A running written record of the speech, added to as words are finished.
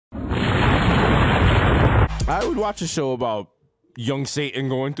I would watch a show about young Satan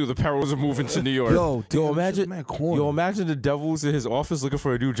going through the perils of moving to New York. Imagine the devil's in his office looking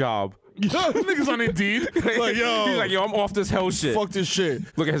for a new job. Yo, niggas on Indeed. Like, yo. He's like, yo, I'm off this hell shit. Fuck this shit.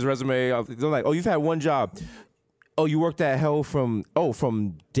 Look at his resume. They're like, oh, you've had one job. Oh, you worked at hell from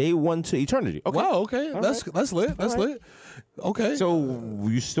day one to eternity. Okay. Wow, okay. That's lit. That's lit. Okay. So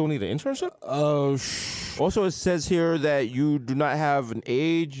you still need an internship? Also, it says here that you do not have an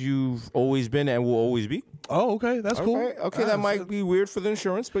age. You've always been and will always be. Oh, okay. That's cool. Okay, that might be weird for the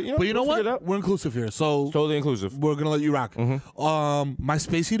insurance, but you know what? We're inclusive here, so totally inclusive. We're gonna let you rock. My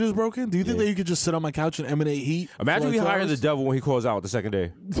space heater is broken. Do you think that you could just sit on my couch and emanate heat? Imagine we hire the devil when he calls out the second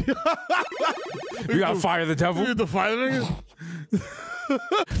day. We gotta fire the devil. We have to fire the nigga.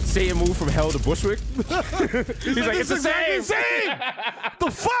 Satan moved from hell to Bushwick. He's like, it's the same.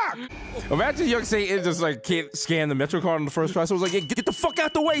 The fuck? Imagine young Satan just like can't scan the Metro card on the first try. So I was like, yeah, get the fuck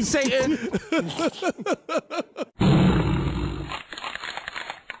out the way, Satan.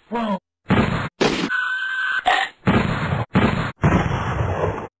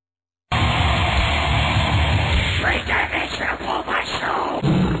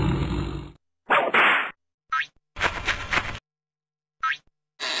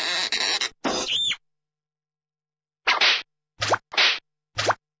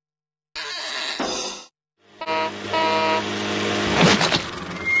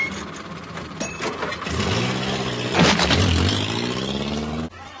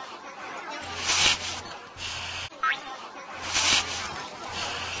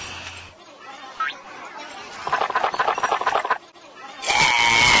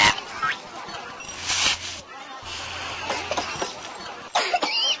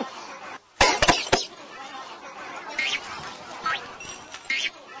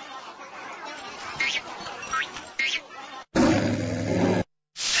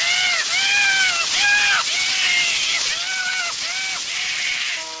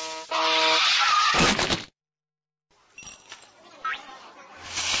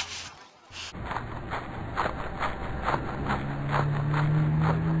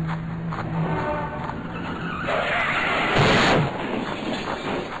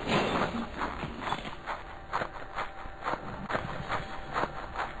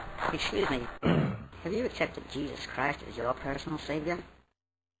 Excuse me, have you accepted Jesus Christ as your personal savior?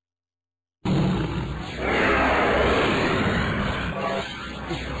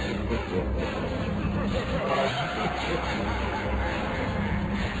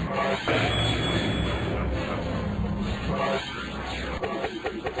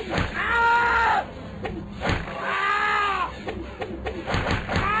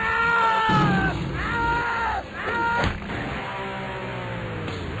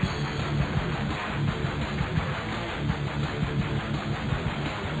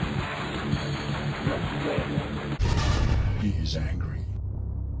 He is angry.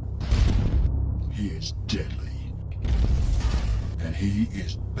 He is deadly. And he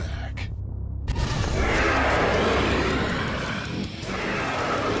is back.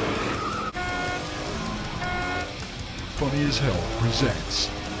 Funny as Hell presents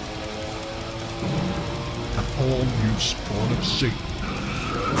an all-new spawn of Satan.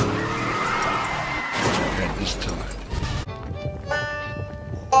 And this time,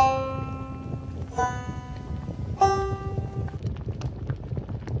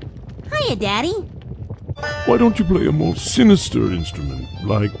 Hiya, Daddy. Why don't you play a more sinister instrument,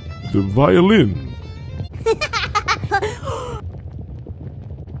 like the violin?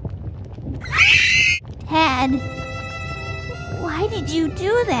 Dad, why did you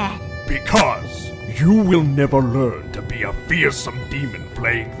do that? Because you will never learn to be a fearsome demon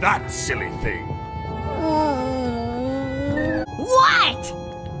playing that silly thing. What?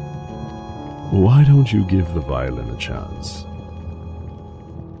 Why don't you give the violin a chance?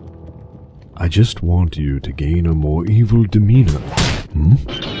 I just want you to gain a more evil demeanor. Hmm?